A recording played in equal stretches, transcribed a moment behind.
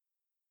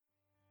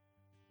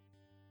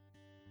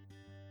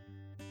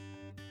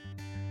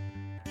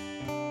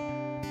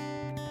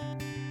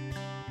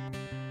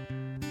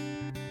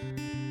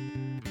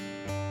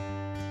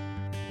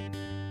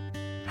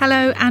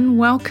Hello and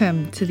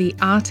welcome to the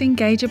Art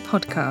Engager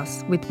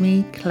podcast with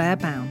me, Claire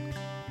Bown.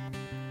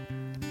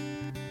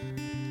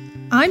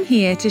 I'm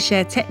here to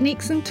share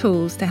techniques and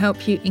tools to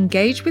help you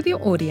engage with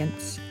your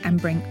audience and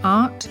bring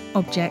art,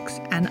 objects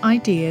and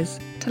ideas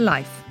to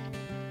life.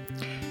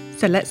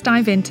 So let's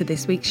dive into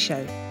this week's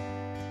show.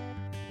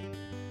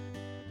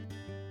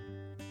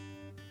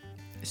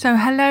 So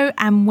hello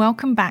and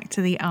welcome back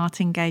to the Art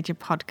Engager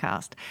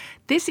podcast.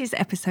 This is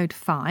episode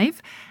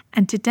 5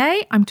 and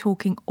today I'm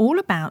talking all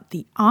about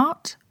the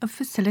art of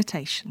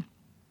facilitation.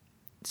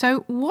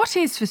 So what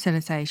is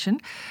facilitation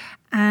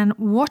and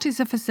what is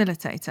a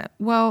facilitator?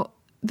 Well,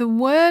 the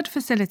word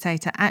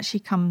facilitator actually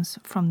comes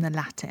from the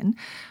Latin,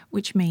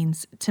 which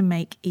means to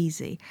make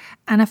easy.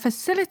 And a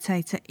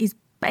facilitator is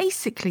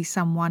basically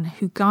someone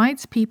who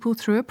guides people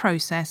through a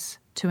process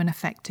to an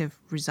effective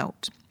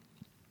result.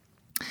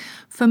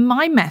 For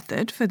my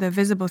method, for the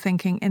Visible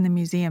Thinking in the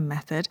Museum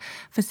method,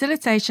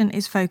 facilitation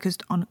is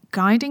focused on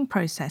guiding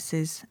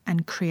processes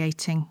and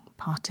creating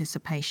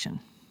participation.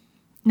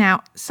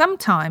 Now,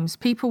 sometimes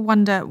people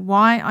wonder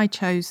why I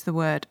chose the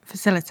word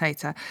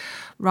facilitator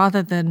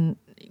rather than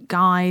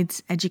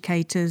guides,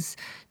 educators,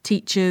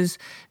 teachers,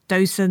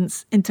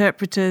 docents,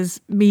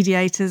 interpreters,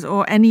 mediators,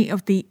 or any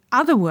of the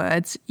other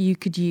words you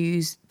could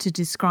use to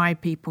describe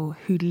people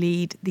who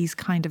lead these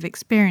kind of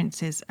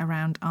experiences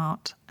around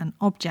art and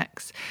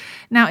objects.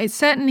 Now, it's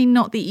certainly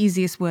not the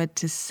easiest word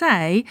to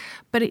say,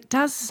 but it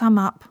does sum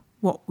up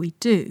what we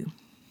do.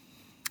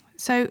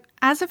 So,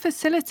 as a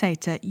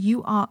facilitator,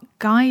 you are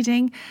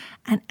guiding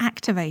and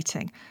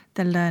activating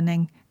the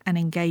learning and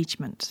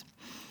engagement.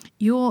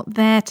 You're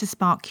there to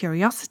spark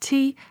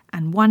curiosity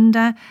and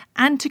wonder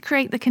and to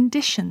create the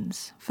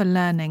conditions for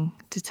learning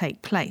to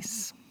take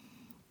place.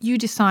 You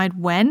decide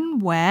when,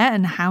 where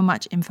and how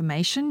much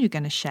information you're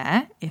going to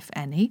share, if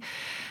any,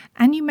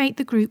 and you make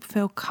the group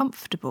feel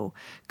comfortable,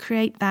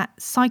 create that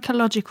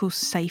psychological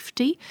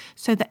safety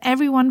so that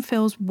everyone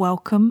feels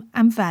welcome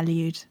and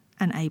valued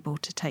and able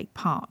to take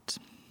part.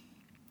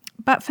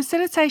 But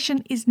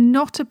facilitation is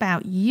not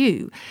about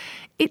you,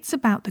 it's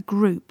about the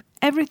group.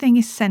 Everything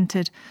is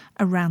centred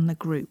around the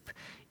group.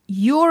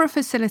 You're a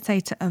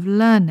facilitator of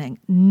learning,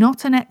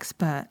 not an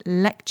expert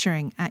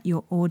lecturing at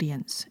your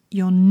audience.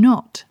 You're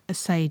not a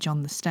sage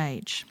on the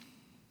stage.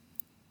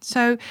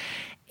 So,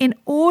 in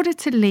order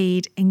to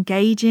lead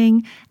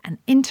engaging and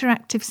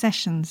interactive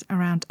sessions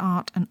around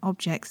art and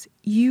objects,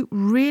 you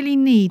really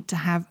need to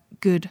have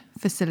good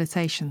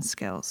facilitation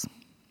skills.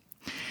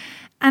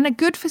 And a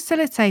good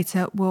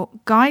facilitator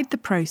will guide the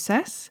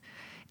process,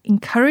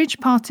 encourage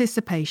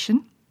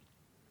participation,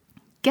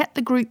 get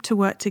the group to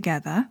work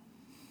together,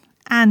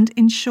 and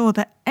ensure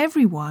that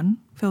everyone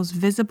feels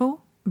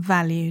visible,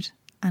 valued,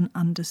 and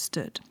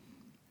understood.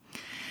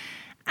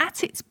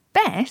 At its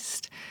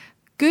best,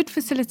 good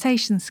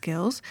facilitation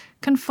skills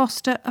can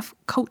foster a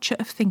culture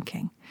of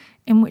thinking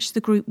in which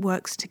the group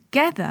works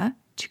together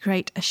to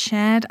create a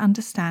shared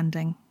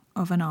understanding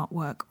of an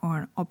artwork or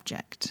an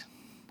object.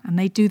 And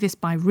they do this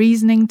by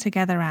reasoning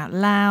together out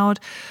loud,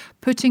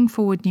 putting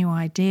forward new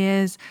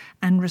ideas,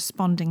 and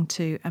responding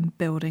to and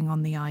building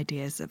on the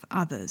ideas of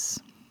others.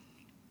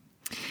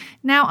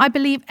 Now, I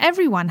believe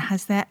everyone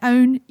has their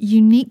own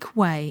unique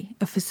way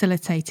of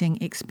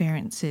facilitating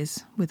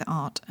experiences with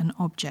art and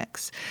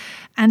objects.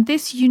 And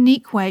this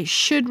unique way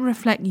should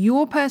reflect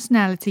your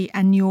personality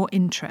and your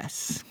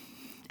interests.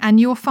 And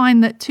you'll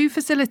find that two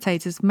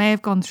facilitators may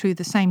have gone through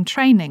the same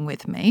training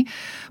with me,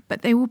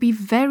 but they will be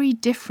very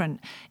different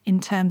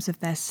in terms of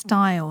their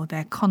style,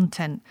 their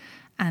content,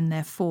 and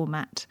their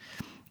format.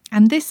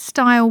 And this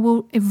style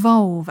will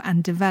evolve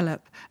and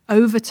develop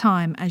over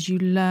time as you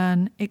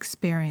learn,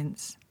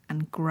 experience,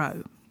 and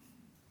grow.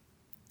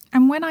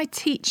 And when I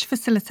teach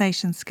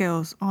facilitation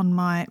skills on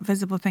my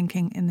Visible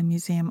Thinking in the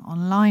Museum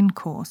online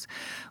course,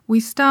 we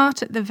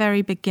start at the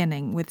very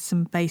beginning with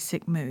some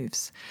basic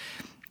moves.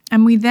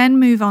 And we then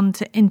move on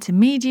to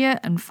intermediate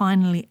and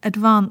finally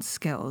advanced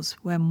skills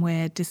when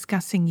we're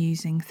discussing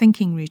using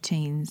thinking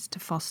routines to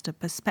foster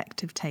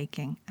perspective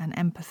taking and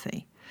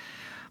empathy.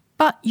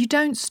 But you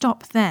don't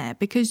stop there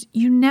because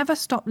you never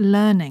stop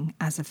learning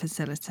as a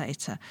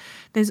facilitator.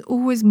 There's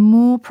always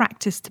more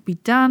practice to be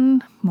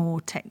done, more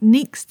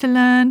techniques to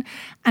learn,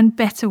 and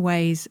better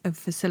ways of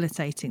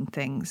facilitating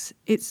things.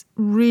 It's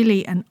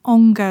really an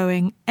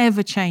ongoing,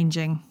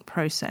 ever-changing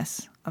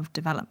process of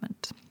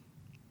development.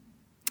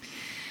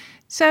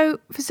 So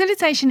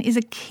facilitation is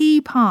a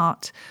key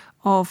part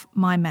of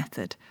my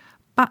method,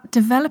 but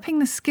developing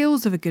the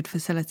skills of a good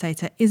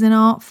facilitator is an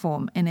art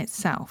form in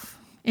itself.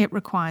 It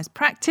requires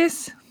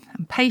practice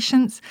and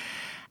patience,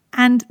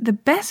 and the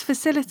best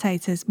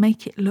facilitators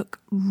make it look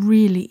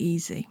really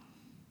easy.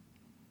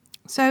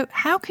 So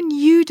how can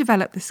you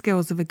develop the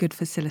skills of a good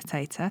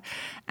facilitator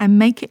and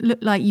make it look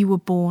like you were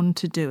born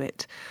to do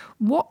it?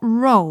 What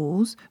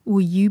roles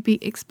will you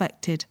be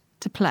expected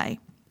to play?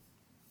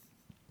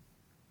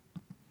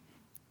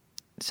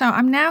 So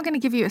I'm now going to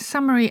give you a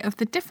summary of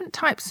the different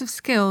types of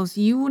skills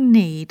you will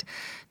need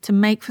to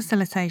make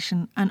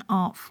facilitation an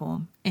art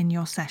form in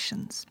your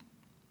sessions.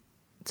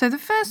 So the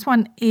first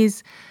one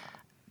is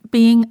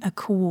being a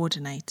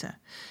coordinator.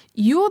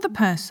 You're the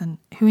person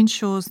who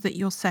ensures that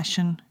your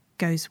session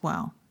goes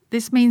well.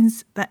 This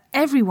means that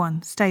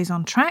everyone stays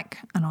on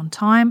track and on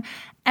time,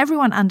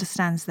 everyone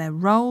understands their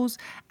roles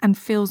and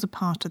feels a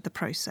part of the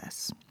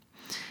process.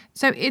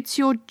 So it's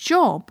your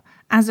job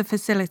as a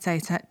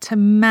facilitator to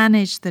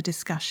manage the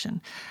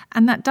discussion.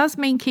 And that does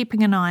mean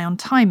keeping an eye on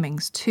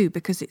timings too,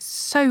 because it's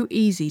so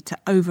easy to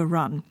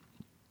overrun.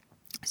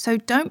 So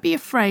don't be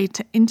afraid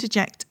to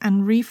interject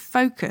and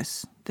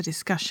refocus the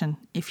discussion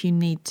if you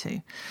need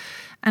to.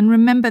 And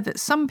remember that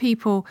some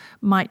people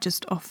might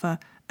just offer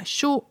a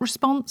short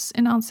response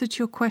in answer to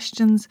your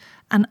questions,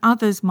 and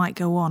others might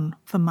go on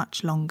for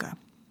much longer.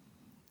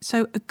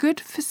 So a good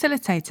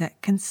facilitator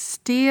can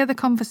steer the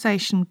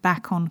conversation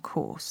back on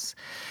course.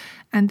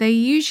 And they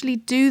usually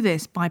do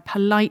this by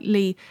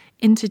politely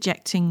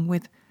interjecting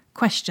with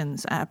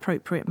questions at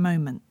appropriate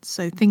moments.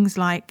 So things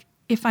like,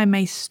 if I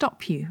may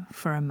stop you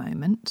for a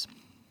moment.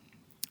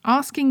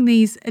 Asking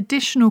these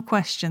additional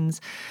questions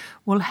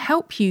will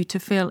help you to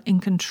feel in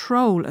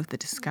control of the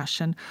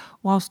discussion,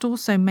 whilst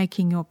also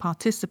making your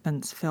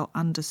participants feel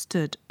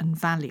understood and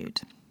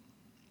valued.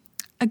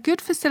 A good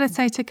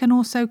facilitator can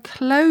also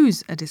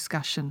close a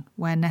discussion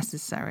where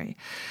necessary.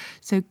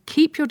 So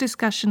keep your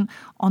discussion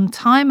on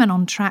time and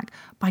on track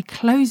by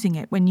closing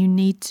it when you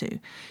need to.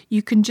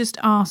 You can just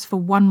ask for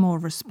one more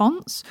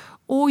response,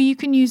 or you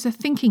can use a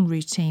thinking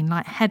routine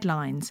like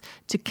headlines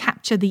to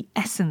capture the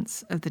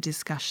essence of the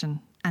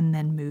discussion and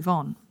then move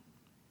on.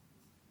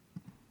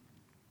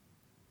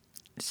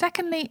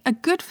 Secondly, a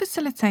good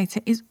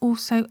facilitator is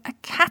also a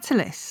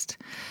catalyst.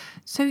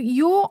 So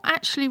you're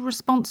actually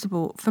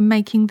responsible for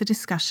making the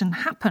discussion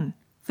happen,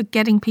 for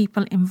getting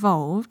people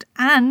involved,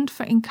 and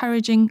for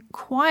encouraging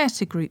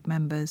quieter group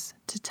members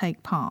to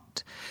take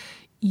part.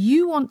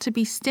 You want to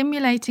be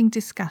stimulating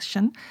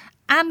discussion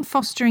and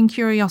fostering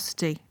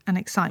curiosity and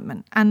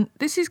excitement. And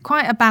this is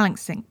quite a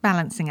balancing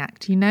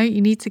act. You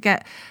need to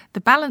get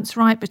the balance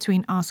right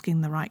between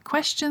asking the right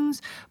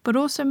questions, but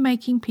also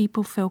making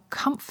people feel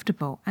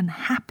comfortable and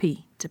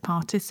happy to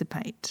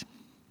participate.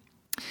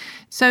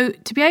 So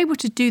to be able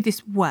to do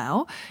this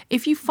well,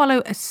 if you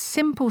follow a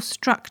simple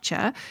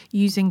structure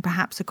using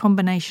perhaps a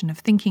combination of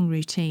thinking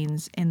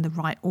routines in the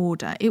right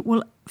order, it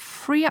will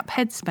free up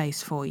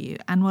headspace for you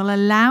and will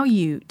allow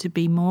you to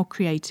be more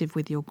creative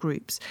with your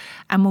groups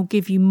and will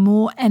give you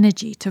more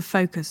energy to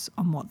focus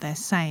on what they're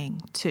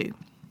saying too.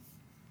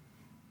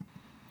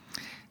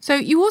 So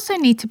you also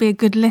need to be a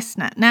good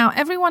listener. Now,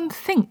 everyone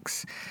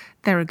thinks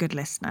they're a good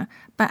listener,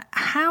 but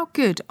how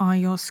good are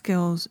your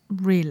skills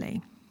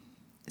really?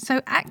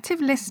 So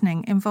active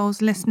listening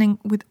involves listening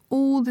with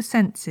all the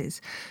senses.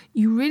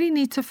 You really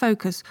need to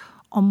focus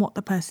on what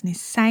the person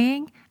is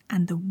saying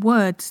and the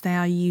words they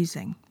are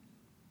using.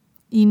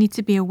 You need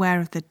to be aware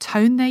of the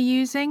tone they're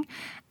using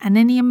and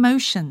any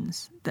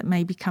emotions that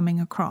may be coming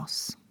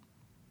across.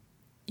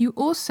 You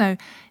also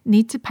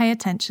need to pay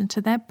attention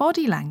to their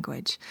body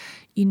language.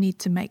 You need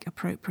to make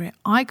appropriate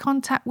eye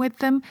contact with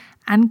them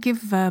and give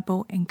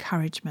verbal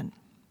encouragement.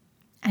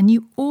 And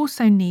you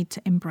also need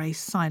to embrace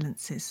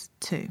silences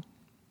too.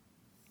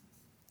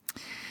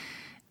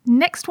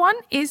 Next one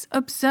is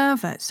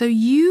observer. So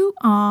you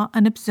are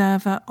an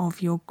observer of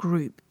your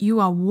group. You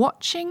are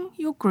watching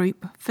your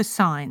group for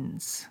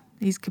signs.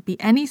 These could be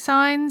any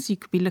signs. You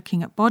could be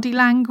looking at body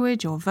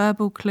language or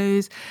verbal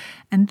clues.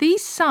 And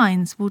these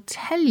signs will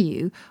tell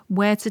you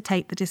where to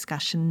take the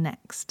discussion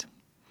next.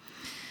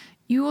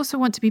 You also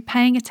want to be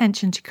paying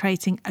attention to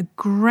creating a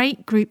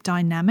great group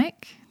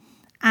dynamic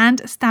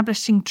and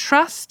establishing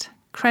trust,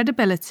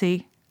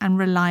 credibility, and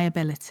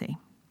reliability.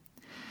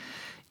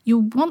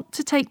 You'll want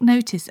to take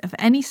notice of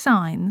any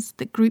signs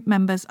that group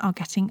members are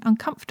getting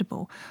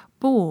uncomfortable,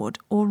 bored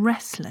or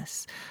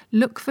restless.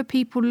 Look for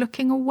people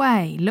looking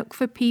away. Look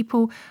for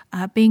people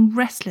being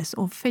restless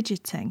or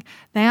fidgeting.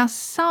 They are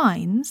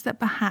signs that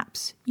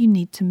perhaps you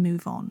need to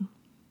move on.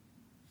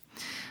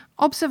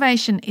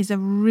 Observation is a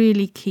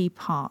really key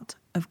part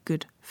of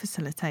good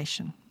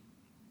facilitation.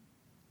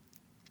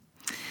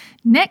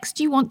 Next,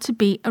 you want to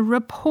be a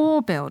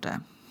rapport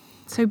builder.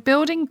 So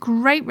building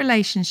great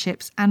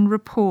relationships and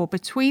rapport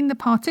between the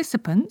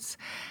participants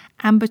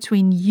and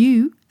between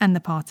you and the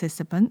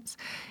participants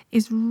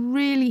is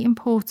really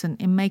important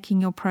in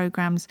making your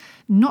programs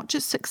not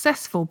just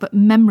successful, but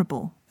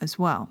memorable as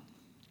well.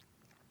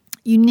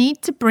 You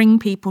need to bring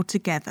people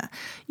together.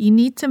 You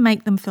need to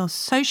make them feel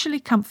socially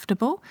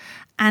comfortable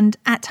and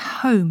at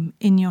home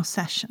in your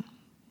session.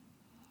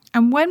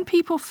 And when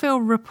people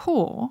feel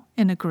rapport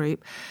in a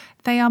group,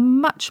 they are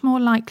much more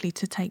likely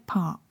to take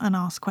part and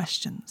ask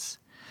questions.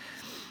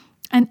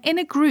 And in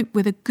a group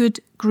with a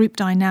good group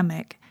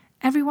dynamic,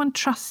 everyone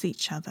trusts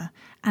each other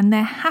and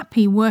they're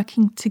happy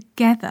working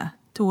together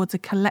towards a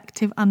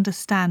collective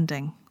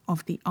understanding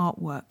of the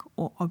artwork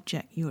or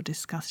object you're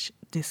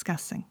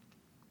discussing.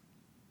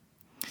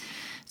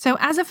 So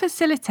as a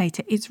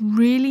facilitator, it's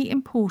really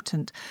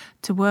important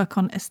to work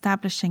on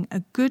establishing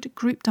a good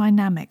group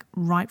dynamic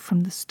right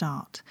from the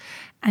start.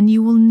 And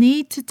you will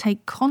need to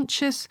take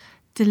conscious,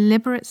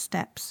 deliberate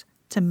steps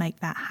to make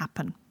that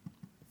happen.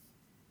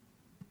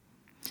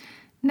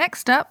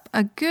 Next up,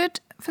 a good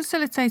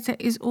facilitator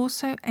is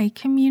also a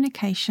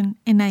communication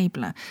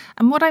enabler.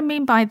 And what I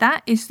mean by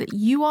that is that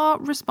you are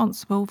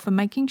responsible for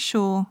making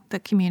sure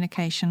that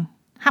communication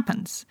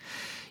happens.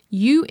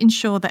 You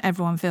ensure that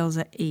everyone feels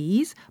at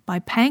ease by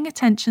paying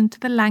attention to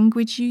the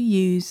language you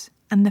use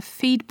and the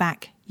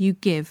feedback you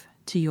give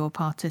to your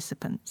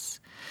participants.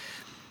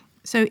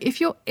 So if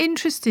you're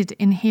interested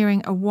in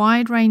hearing a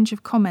wide range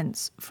of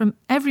comments from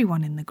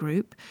everyone in the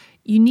group,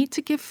 you need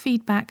to give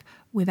feedback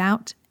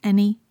without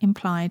any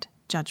implied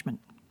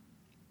judgment.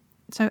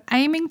 So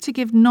aiming to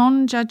give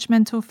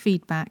non-judgmental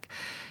feedback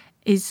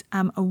is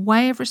a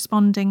way of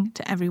responding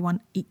to everyone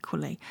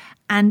equally,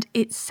 and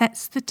it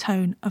sets the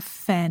tone of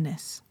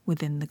fairness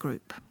within the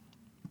group.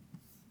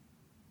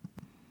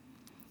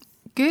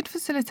 Good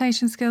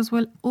facilitation skills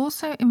will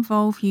also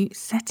involve you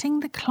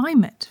setting the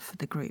climate for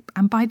the group.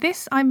 And by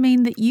this, I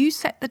mean that you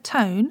set the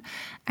tone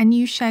and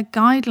you share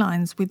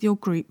guidelines with your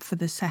group for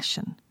the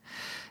session.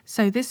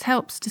 So this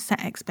helps to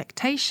set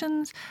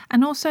expectations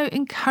and also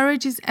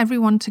encourages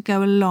everyone to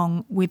go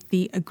along with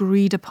the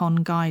agreed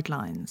upon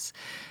guidelines.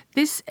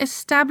 This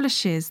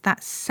establishes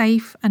that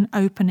safe and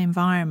open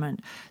environment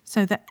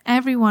so that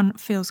everyone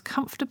feels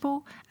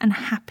comfortable and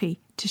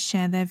happy to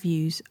share their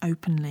views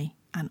openly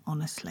and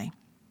honestly.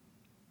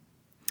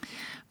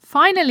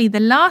 Finally, the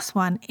last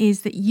one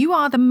is that you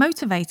are the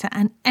motivator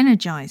and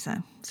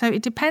energizer. So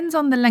it depends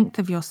on the length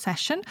of your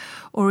session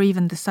or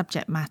even the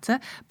subject matter,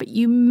 but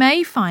you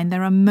may find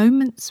there are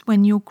moments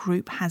when your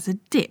group has a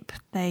dip.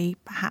 They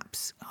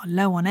perhaps are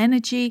low on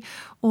energy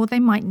or they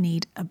might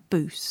need a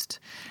boost.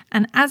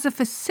 And as a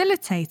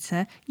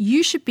facilitator,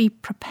 you should be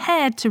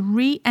prepared to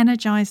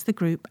re-energize the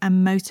group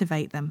and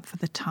motivate them for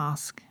the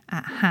task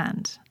at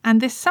hand.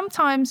 And this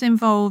sometimes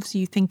involves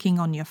you thinking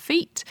on your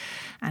feet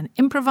and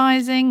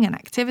improvising an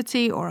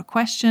activity or a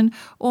question,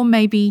 or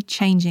maybe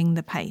changing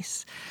the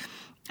pace.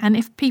 And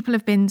if people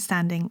have been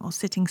standing or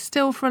sitting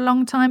still for a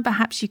long time,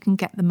 perhaps you can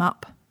get them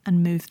up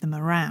and move them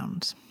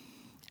around.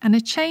 And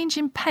a change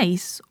in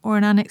pace or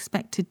an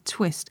unexpected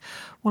twist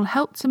will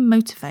help to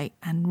motivate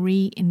and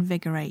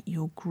reinvigorate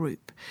your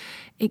group.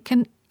 It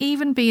can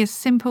even be as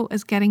simple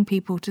as getting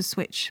people to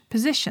switch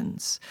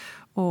positions,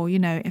 or,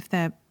 if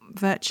they're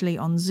virtually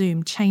on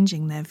Zoom,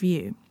 changing their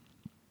view.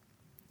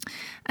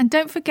 And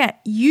don't forget,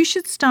 you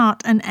should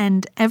start and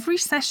end every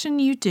session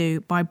you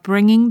do by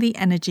bringing the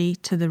energy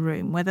to the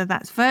room, whether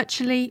that's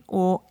virtually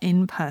or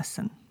in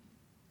person.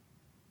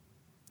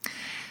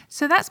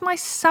 So that's my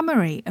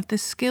summary of the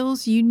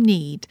skills you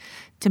need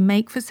to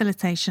make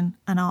facilitation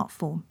an art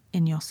form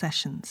in your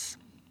sessions.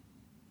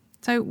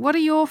 So what are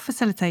your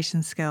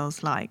facilitation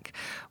skills like?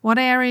 What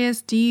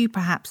areas do you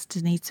perhaps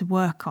need to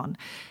work on?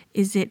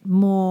 Is it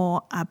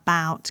more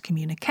about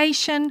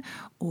communication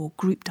or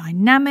group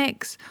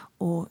dynamics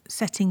or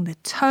setting the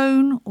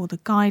tone or the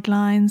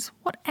guidelines?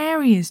 What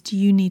areas do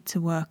you need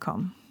to work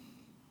on?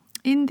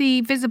 In the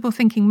Visible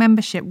Thinking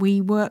membership,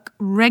 we work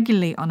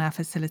regularly on our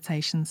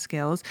facilitation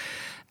skills,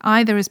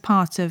 either as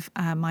part of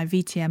my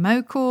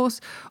VTMO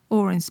course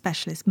or in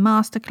specialist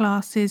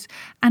masterclasses,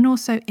 and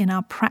also in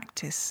our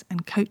practice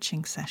and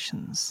coaching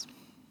sessions.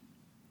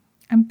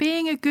 And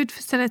being a good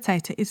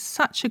facilitator is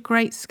such a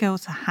great skill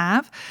to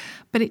have,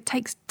 but it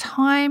takes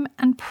time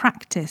and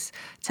practice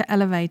to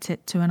elevate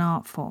it to an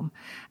art form.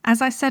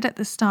 As I said at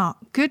the start,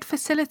 good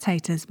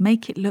facilitators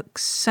make it look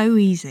so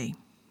easy.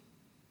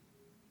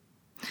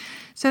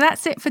 So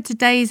that's it for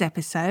today's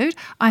episode.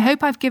 I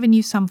hope I've given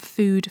you some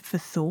food for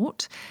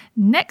thought.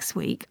 Next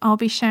week, I'll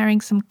be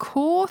sharing some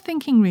core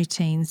thinking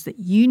routines that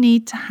you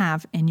need to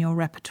have in your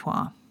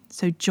repertoire.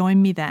 So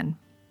join me then.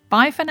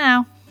 Bye for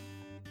now.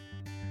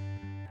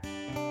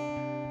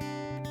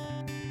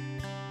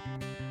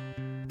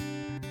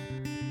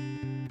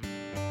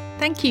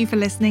 Thank you for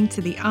listening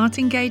to the Art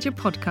Engager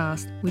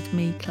podcast with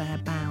me, Claire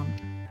Bown.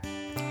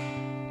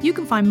 You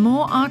can find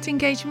more art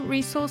engagement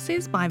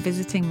resources by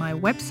visiting my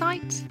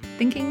website,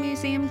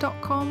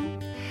 thinkingmuseum.com.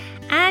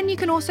 And you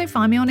can also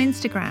find me on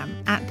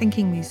Instagram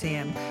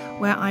 @thinkingmuseum,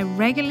 where I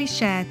regularly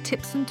share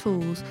tips and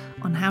tools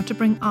on how to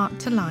bring art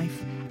to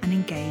life and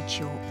engage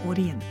your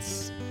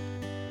audience.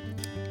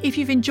 If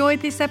you've enjoyed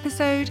this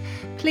episode,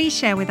 please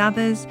share with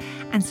others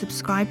and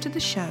subscribe to the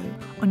show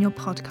on your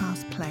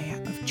podcast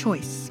player of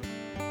choice.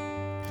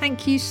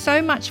 Thank you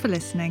so much for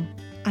listening,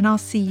 and I'll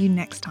see you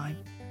next time.